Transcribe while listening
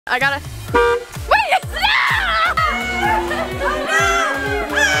I gotta. Wait!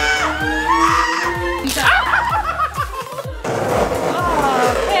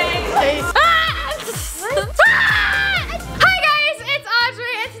 Hi guys, it's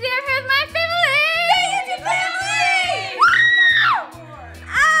Audrey, and today I'm here with my family!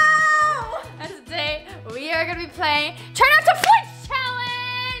 Ow! And today we are gonna be playing Try Not To Flinch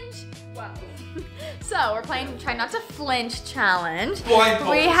Challenge! Wow. So we're playing Try Not To Flinch Challenge.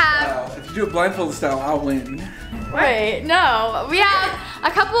 Blindfold we have style. If you do a blindfold style, I'll win. Wait, no. We have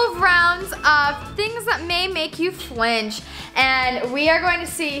a couple of rounds of things that may make you flinch, and we are going to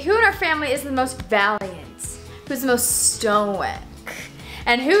see who in our family is the most valiant, who's the most stoic,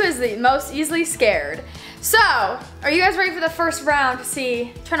 and who is the most easily scared. So, are you guys ready for the first round to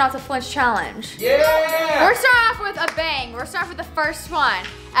see Try Not To Flinch Challenge? Yeah! We're starting off with a bang. We're starting off with the first one.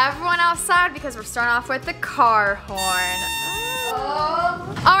 Everyone outside because we're starting off with the car horn.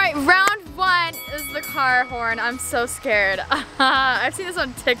 All right, round one is the car horn. I'm so scared. I've seen this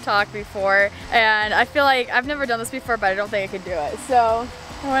on TikTok before, and I feel like I've never done this before, but I don't think I can do it. So,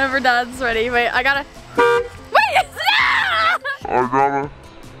 whenever Dad's ready, wait, I gotta. Wait! I gotta.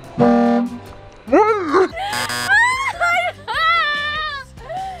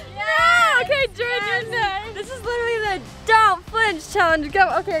 Yeah, okay, Jordan, you're next. This is literally the don't flinch challenge. Go.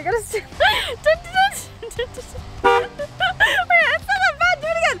 Okay, I gotta see. Wait, it's not that bad. Do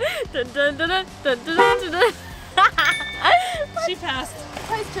it again. She passed.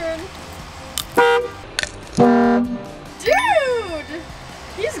 Nice turn. Dude,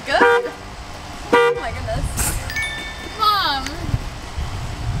 he's good. Oh my goodness. Mom.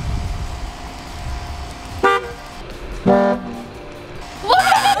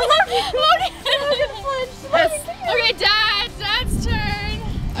 Logan flinched. Okay, Dad's turn.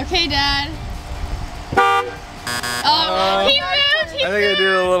 Okay, Dad. Oh, he moved. I think I did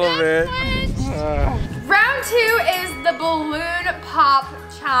a little bit. Round two is the balloon pop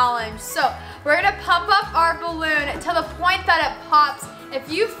challenge. So we're gonna pump up our balloon until the point that it pops. If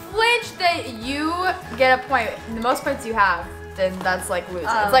you flinch, then you get a point. The most points you have, then that's like losing.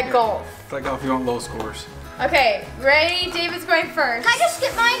 It's like golf. It's like if you want low scores. Okay, ready? David's going first. Can I just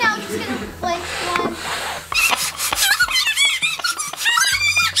get mine out? I'm just gonna flinch one.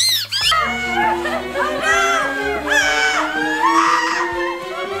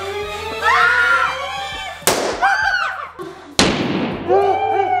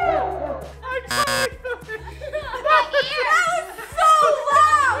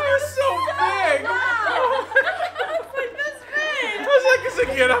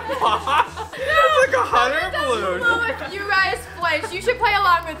 Get a pop. It's like a hot air balloon. If you guys flinch, you should play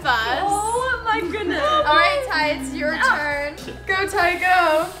along with us. Oh my goodness. All right, Ty, it's your turn. Go, Ty,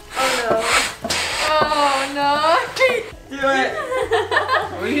 go. Oh no. Do it.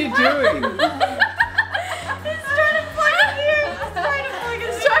 What are you doing? He's trying to plug it here. He's trying to plug it.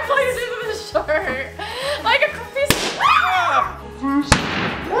 He's trying to plug it into the shirt. Like a piece.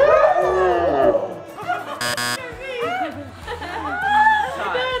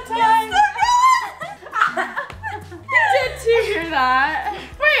 Did you hear that?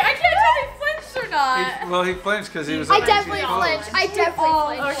 Wait, I can't tell if he flinched or not. Well, he flinched because he was. I definitely flinched. I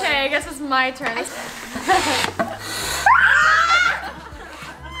definitely flinched. Okay, I guess it's my turn.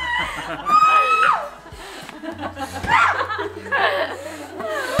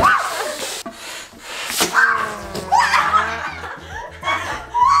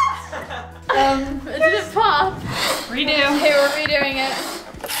 It didn't pop. Redo. Okay, we're redoing it.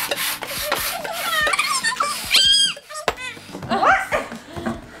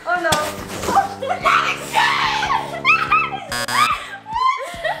 Oh no.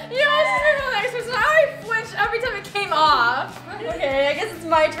 You always just go next person. I flinched every time it came off. Okay, I guess it's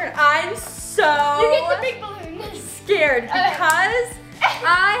my turn. I'm so You get the big balloon. scared because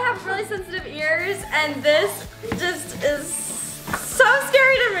I have really sensitive ears, and this just is so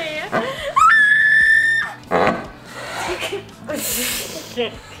scary to me.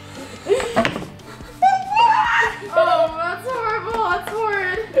 Oh, that's horrible. That's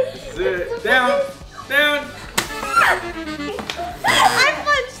horrid. Sit down. Down. I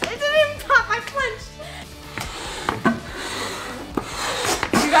flinched. It didn't even pop. I flinched.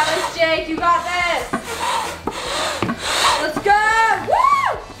 You got this, Jake. You got this. Let's go. Woo!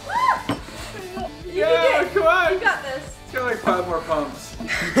 Woo! Yeah, come on. You got this. It's got like 5 more pumps.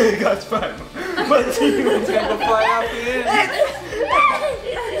 You got 5. But you will take the fly out the end.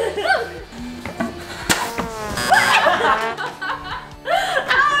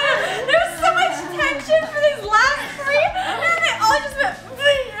 There's so much tension for these last 3, and they all just went.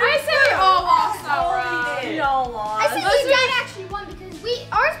 I say we all lost that round. We all lost. I said you dad actually won because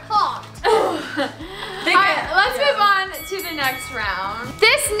ours next round.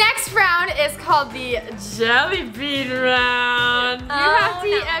 This next round is called the jelly bean round. You have to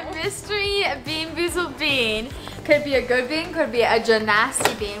eat a mystery bean boozled bean. Could be a good bean, could be a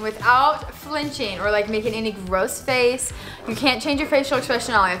nasty bean without flinching or like making any gross face. You can't change your facial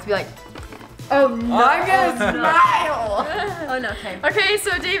expression at all. You have to be like, oh no. I'm gonna smile. Oh no, okay. Okay,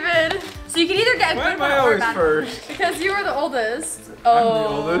 so David. So you can either get a Why good am one I or a always bad one. first? Because you were the oldest. I'm the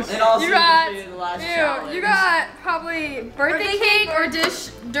oldest. And also You got, the last challenge. you got probably birthday cake or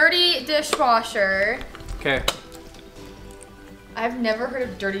dirty dishwasher. Okay. I've never heard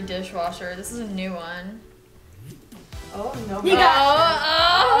of dirty dishwasher. This is a new one. Oh no. You got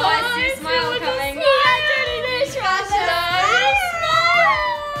Oh, I see a smile coming. Dirty dishwasher.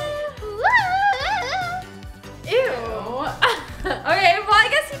 Ew. Okay, well I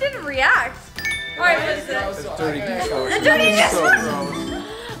guess he didn't react. Alright, what is it? It's dirty dishwasher. dirty So gross.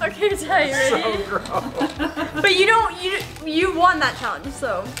 Okay, Ty, you ready? So gross. But you won that challenge,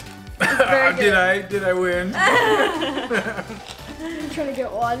 so. Did I win? I'm trying to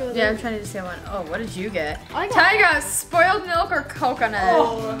get one with Yeah, I'm trying to just get one. Oh, what did you get? I got- Ty got spoiled milk or coconut.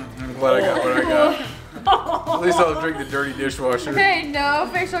 I'm glad I got what I got. At least I'll drink the dirty dishwasher. Okay, no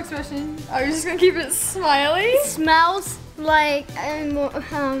facial expression. Are you just gonna keep it smiley? Smells like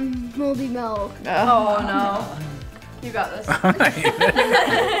moldy milk. Oh no. You got this.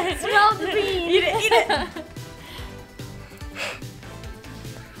 Smell the bean. Eat it, eat it.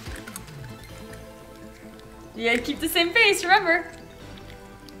 You gotta keep the same face, remember.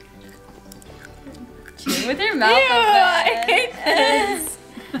 Chewing with your mouth open. I hate this.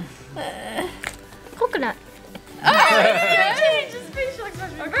 Coconut. Just facial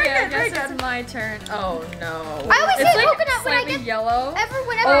expression. Very good, very It's my turn. Oh no. I always It's say like coconut when I slightly get yellow.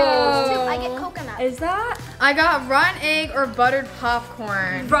 whenever I get soup, I get coconut. Is that? I got rotten egg or buttered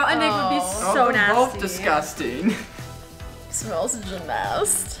popcorn. Rotten egg would be Oh. Oh, so they're nasty. both disgusting. Smells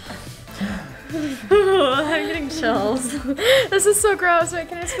gymnast. I'm getting chills. This is so gross. Wait,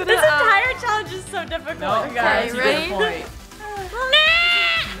 can I spit it This out? entire challenge is so difficult, No, you guys. you ready? get a point.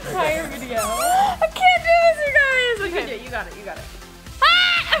 Entire video. I can't do this, you guys. Okay. You got it, you got it.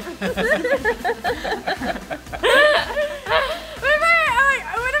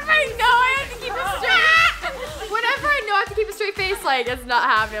 What if I know I have to keep a straight? Whenever I know I have to keep a straight face, like it's not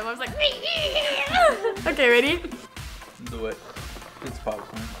happening. I was like, okay, ready? Do it. It's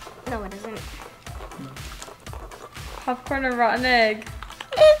popcorn. No, it isn't. Popcorn or rotten egg?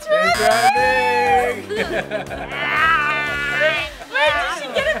 It's running! Wait, did she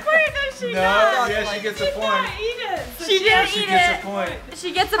get a point? Does she No, not? yeah, she gets a point. Eat it. She She didn't She eat gets it. a point.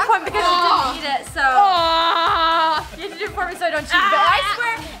 She gets a point because she didn't eat it, so. Aww. You have to do it for me so I don't cheat. But I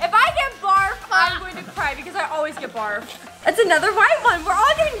swear, if I get barf, I'm going to cry because I always get barf. It's another white one. We're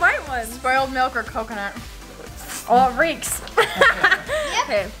all getting white ones. Spoiled milk or coconut? Oh, it reeks.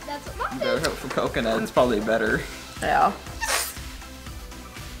 Okay. That's what mom Better did. hope for coconut. It's probably better. Yeah.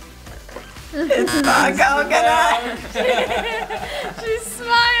 It's not coconut. She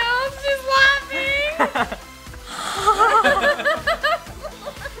smiled. She's laughing.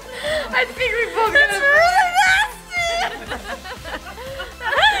 I think we both got it. Really nasty.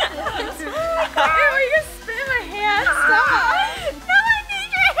 Ew, you can spit in my hand. Stop. No, I need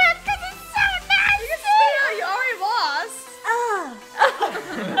your hand because it's so nasty. You can spit it out. You already lost.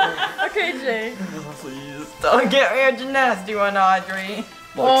 Okay, Jay. Please don't get me a nasty one, Audrey.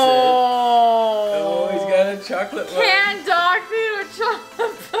 Oh, he's got a chocolate one. Canned dog food or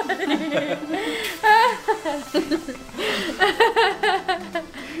chocolate pudding?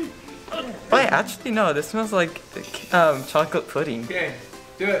 Wait, actually no. This smells like chocolate pudding. Okay,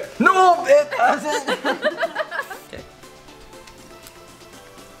 do it. No, it doesn't. Okay.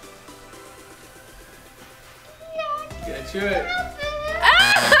 Yeah, chew it.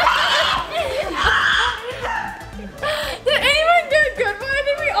 Did anyone get a good one? I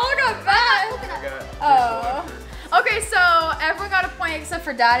think we all got bad. Oh. Okay, so everyone got a point except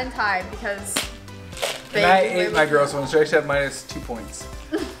for Dad and Ty because And I ate my gross one, so I should have -2 points.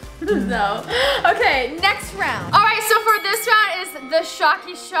 No. Okay, next round. All right, so for this round is the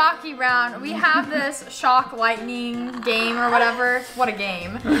shocky round. We have this shock lightning game or whatever. What a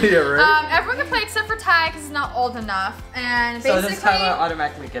game. Yeah, right? Everyone can play except for Ty because he's not old enough. And So basically, this time I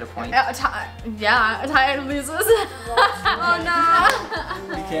automatically get a point. Ty loses. Oh no.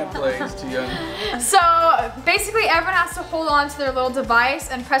 He can't play, he's too young. So basically everyone has to hold on to their little device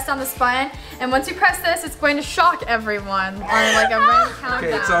and press down this button. And once you press this, it's going to shock everyone on like a random countdown.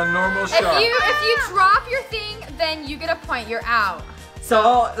 Okay, it's on normal shock. If you drop your thing, then you get a point. You're out.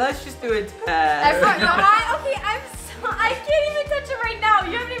 So let's just do it. Everyone, no, I can't even touch it right now.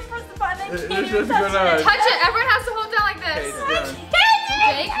 You haven't even pressed the button. I can't This even is touch gonna- it. touch it. Everyone has to hold down like this. it's done.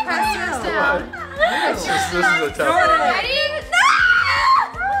 Jake, press yours down. This is a tough one. Ready? No!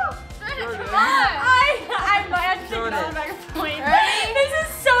 Come on. I might have to take Jordan. another back of point. Ready? This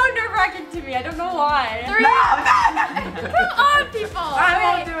is so nerve-wracking to me. I don't know why. 3. Come on, people.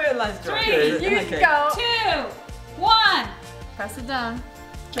 I won't do it unless Jordan. 3. You Okay. go. 2, 1. Press it down.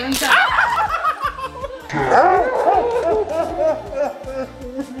 Jordan's down.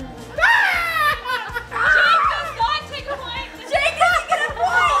 Jake does not take a point. Jake doesn't get a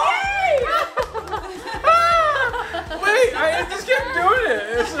point. Yay! Wait, I just kept doing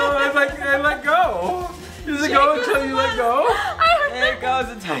it. So I let go. Does it go until you let go? There it goes.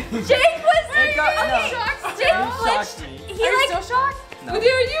 It's Jake was It got- no. Jake You flinched. shocked me. He like shocked? No. With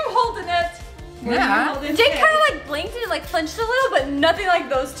you holding it. Yeah. Jake kind of like blinked and like flinched a little, but nothing like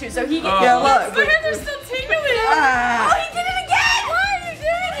those two. So he Oh. Yeah, look. My hands are still tingling. Ah. Oh, he did it again! Why are you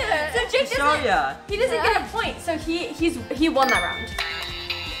doing it? So Jake Show doesn't. ya. He doesn't get a point. So he won that round.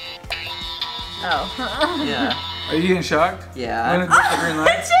 Oh. Yeah. Are you getting shocked? Yeah. When it hit the green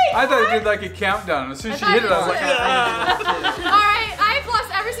light? I thought it did like a countdown. As soon as she hit it, I was like, ah. Alright, I've lost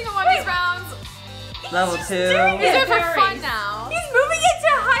every single one of these rounds. Level 2. These are for fun now. He's moving it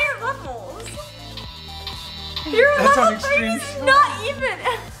to higher levels. Your That's on level 3 extreme. is not even.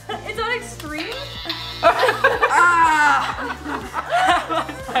 It's on extreme.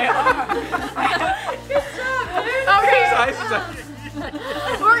 Okay, Size is like-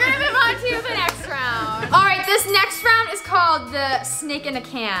 we're gonna move on to the next round. Alright, this next round is called the snake in a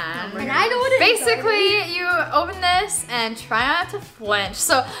can. And I know what it is. Basically, you open this and try not to flinch.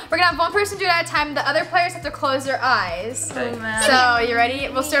 So we're gonna have one person do it at a time. The other players have to close their eyes. Okay. So you ready?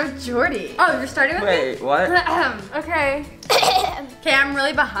 We'll start with Jordy. Oh, you're starting with me? Wait, what? Okay. Okay, I'm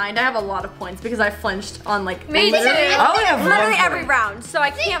really behind. I have a lot of points because I flinched on like Me too. literally, I only have literally one every point. round, so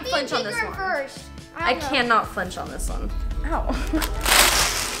I can't flinch on this one. First. I cannot flinch on this one. Ow.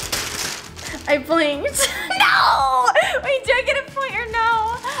 I blinked. No! Wait, do I get a point or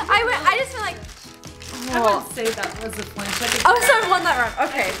no? I just feel like. I wouldn't say that was a flinch. Oh, so I won that round.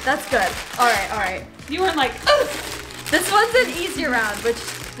 Okay, that's good. All right. You weren't like, This one's an easier round, which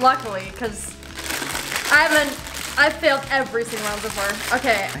luckily, because I've failed every single round before.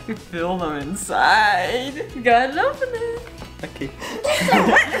 Okay, I can feel them inside. good. Open it. Okay.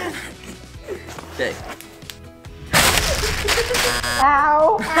 Okay.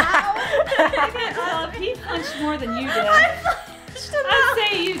 Ow. he punched more than you did. I'd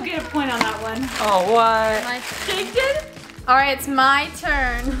say you get a point on that one. Oh, what? Jake did? Alright, it's my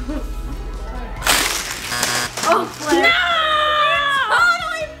turn. Oh, flinch. No! You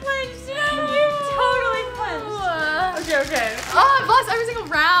totally flinched. You totally flinched. Okay. Oh, I've lost every single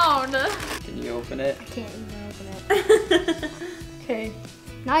round. Can you open it? Can't even open it. Okay.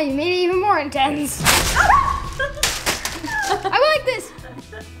 Now you made it even more intense. I like this.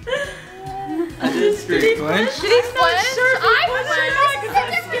 I did Did he flinch? Did he flinch?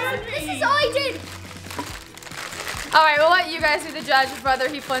 This is all I did. Alright, we'll let you guys be the judge of whether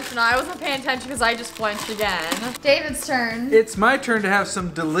he flinched or not. I wasn't paying attention because I just flinched again. David's turn. It's my turn to have some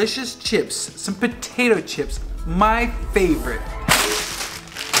delicious chips, some potato chips, my favorite.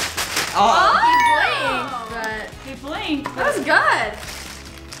 Oh. He blinked. That was good.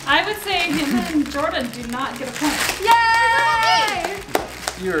 I would say him and Jordan do not get a point. Yay!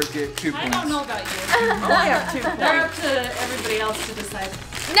 You're get 2 I points. don't know about you. I only have 2 They're points. up to everybody else to decide.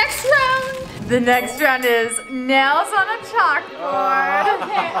 Next round. The next round is nails on a chalkboard.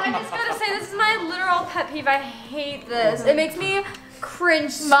 Okay, I just gotta say, this is my literal pet peeve. I hate this. It makes me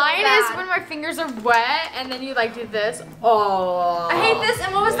cringe so Mine bad. is when my fingers are wet and then you like do this. Oh. I hate this,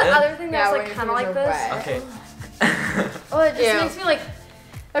 and what was the Yeah? other thing that was when like your kind of like fingers are this? wet. Okay. Oh, it just Ew. makes me like,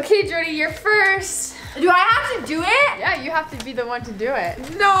 Okay, Jordy, you're first. do I have to do it? Yeah, you have to be the one to do it.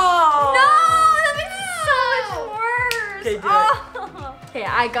 No, that makes it so much worse. Okay, do it. Oh. Okay,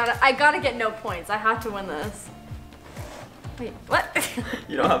 I gotta get no points. I have to win this. Wait, what?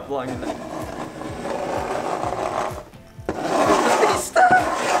 You don't have long enough.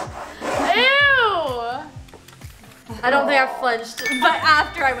 Ew! I don't think I flinched, but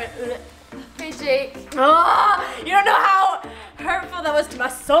after I went, ugh. Hey, Jake. Oh, you don't know how hurtful that was to my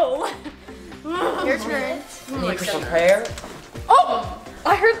soul. Your turn. Need to prepare. Oh!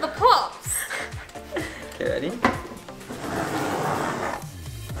 I heard the pops. Okay, ready?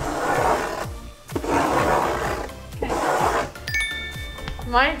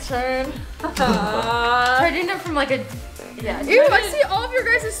 My turn. Try doing it from like a, yeah. Ew, I see all of your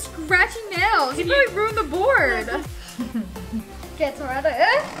guys' scratchy nails. You probably ruined the board. Get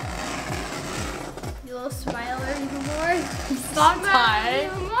ready. You little smiler even more. Stop time.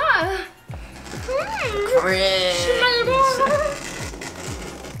 Even more. Cringe.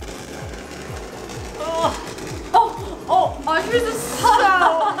 Audrey's is so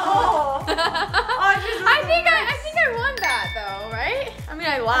full. I think I won that though, right? I mean,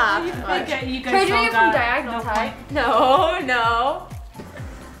 I laughed. You but- guys Can I all do it from got diagonal no type? point. No.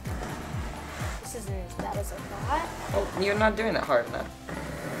 This isn't as bad as I thought. Oh, you're not doing it hard enough.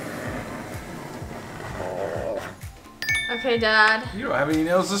 Okay, Dad. You don't have any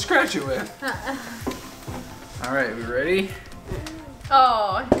nails to scratch it with. All right, we ready?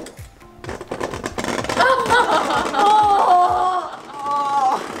 Oh.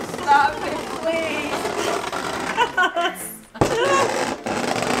 Stop it, please.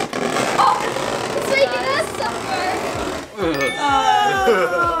 It's making us suffer.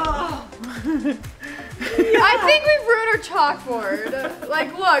 I think we've ruined our chalkboard.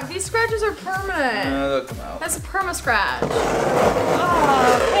 Like, look, these scratches are permanent. They'll come out. That's a perma scratch. Okay.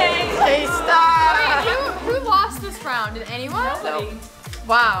 Hey, stop! Wait, who lost this round? Did anyone? Nobody.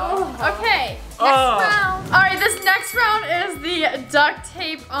 Wow. Okay, next round. All right, this next round is the duct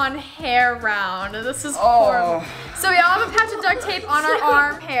tape on hair round. This is horrible. So we all have a patch of duct tape on our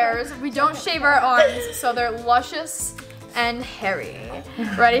arm hairs. We don't shave our arms, so they're luscious and hairy.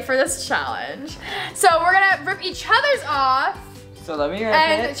 Ready for this challenge? So we're gonna rip each other's off So let me rip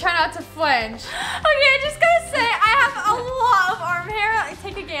and it. try not to flinch. Okay, I just gotta say, I have a lot of arm hair.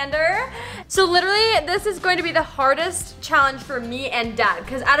 Take a gander. So literally, this is going to be the hardest challenge for me and Dad,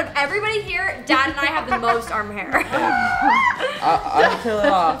 because out of everybody here, Dad and I have the most arm hair. I'll kill it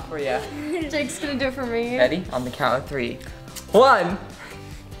off for you. Jake's gonna do it for me. Ready? On the count of 3. 1.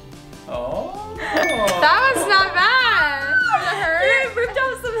 Oh. That was not bad. Did it hurt? I ripped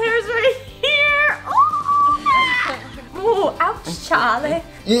out some hairs right here. Oh, ouch, Charlie.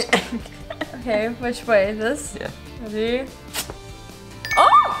 Okay, which way? This? Yeah. Ready?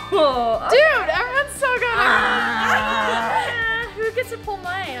 Oh! Dude, everyone's so good at it. Who gets to pull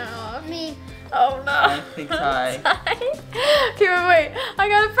mine off? Me. Oh no. I think Ty. Okay, wait. I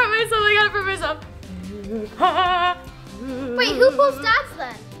gotta prep myself. Wait, who pulls Dad's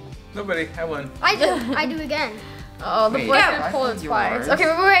then? Nobody. I won. I do. I do again. Oh, the Wait, boy's yeah, gonna I pull think it you twice. are. Okay,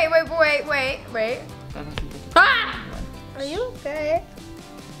 wait. Ah! Are you okay?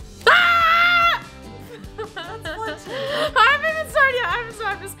 Ah! I haven't even started yet. I'm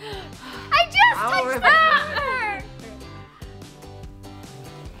just. I just I'll touched rip her.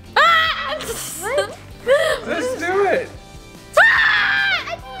 Ah! Let's do it. Ah! I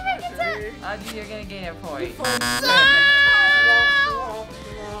didn't even get to. Audrey, you're gonna gain a point.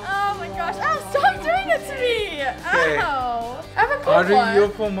 Oh my gosh! Ow, stop doing it to me! Ow! I haven't pulled Audrey, one. you'll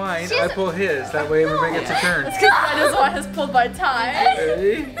pull mine. I pull his. That way everybody gets a turn. It's because that is one has pulled my tie.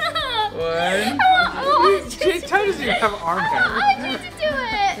 Ready? 1. Jake, Ty doesn't even have arm hair. I need to do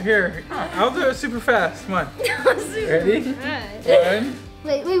it. Here, I'll do it super fast. Come on. Ready? 1,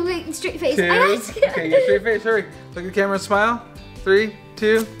 Wait. Straight face. 2. I asked you. Okay, get straight face. Hurry. Look at the camera and smile. 3,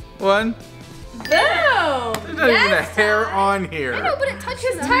 2, 1. Boom! There's not even a hair on here. I know, but it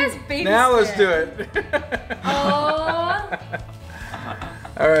touches Ty's baby Now let's skin. do it. Oh.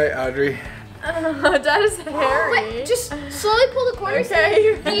 All right, Audrey. That is hairy. Wait, just slowly pull the corners Okay,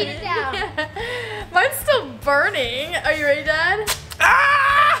 you and beat it down. Yeah. Mine's still burning. Are you ready, Dad?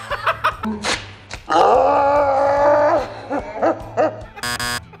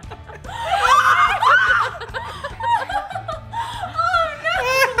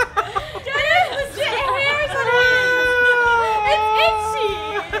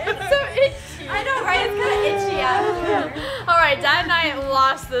 Dad and I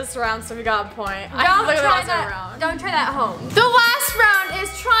lost this round, so we got a point. Don't try that at home. The last round is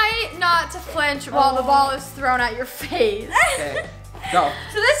try not to flinch while the ball is thrown at your face. Okay. Go.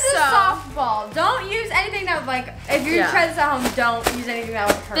 So this is So- a softball. Don't use anything that would, like, if you try this at home, don't use anything that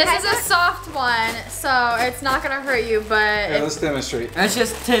would hurt. This is a soft one, so it's not gonna hurt you, but Yeah, let's demonstrate. That's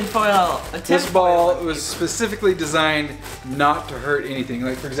just tinfoil. This ball was specifically designed not to hurt anything.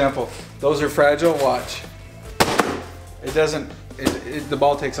 Like, for example, those are fragile. Watch. It doesn't. The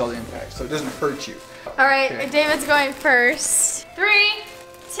ball takes all the impact, so it doesn't hurt you. all right, Okay. David's going first. 3,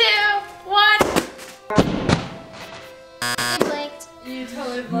 2, 1. I blinked. You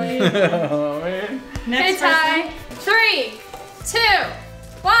totally blinked. Oh man. Okay, Next Ty. person. 3, 2,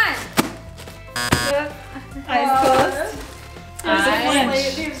 1. Eyes closed. There's a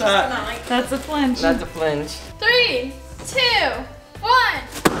Eyes. flinch. That's a flinch. That's a flinch. 3, 2, 1.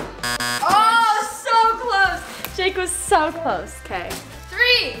 Oh, so close. Jake was so close. Okay.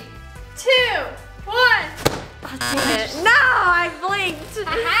 3, 2, 1. Oh, dang it. No, I blinked.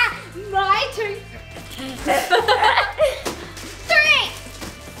 Aha! My turn. 3,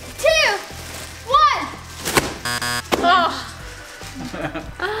 2, 1. Oh.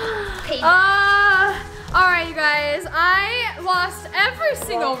 Pain. All right, you guys, I lost every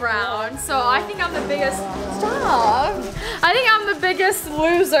single round, so I think I'm the biggest, stop. I think I'm the biggest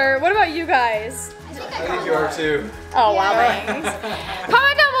loser. What about you guys? I think you are too. Oh, wow, thanks.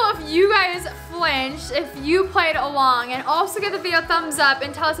 Comment down below if you guys flinched, if you played along, and also give the video a thumbs up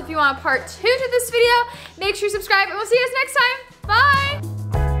and tell us if you want a part 2 to this video. Make sure you subscribe, and we'll see you guys next time. Bye.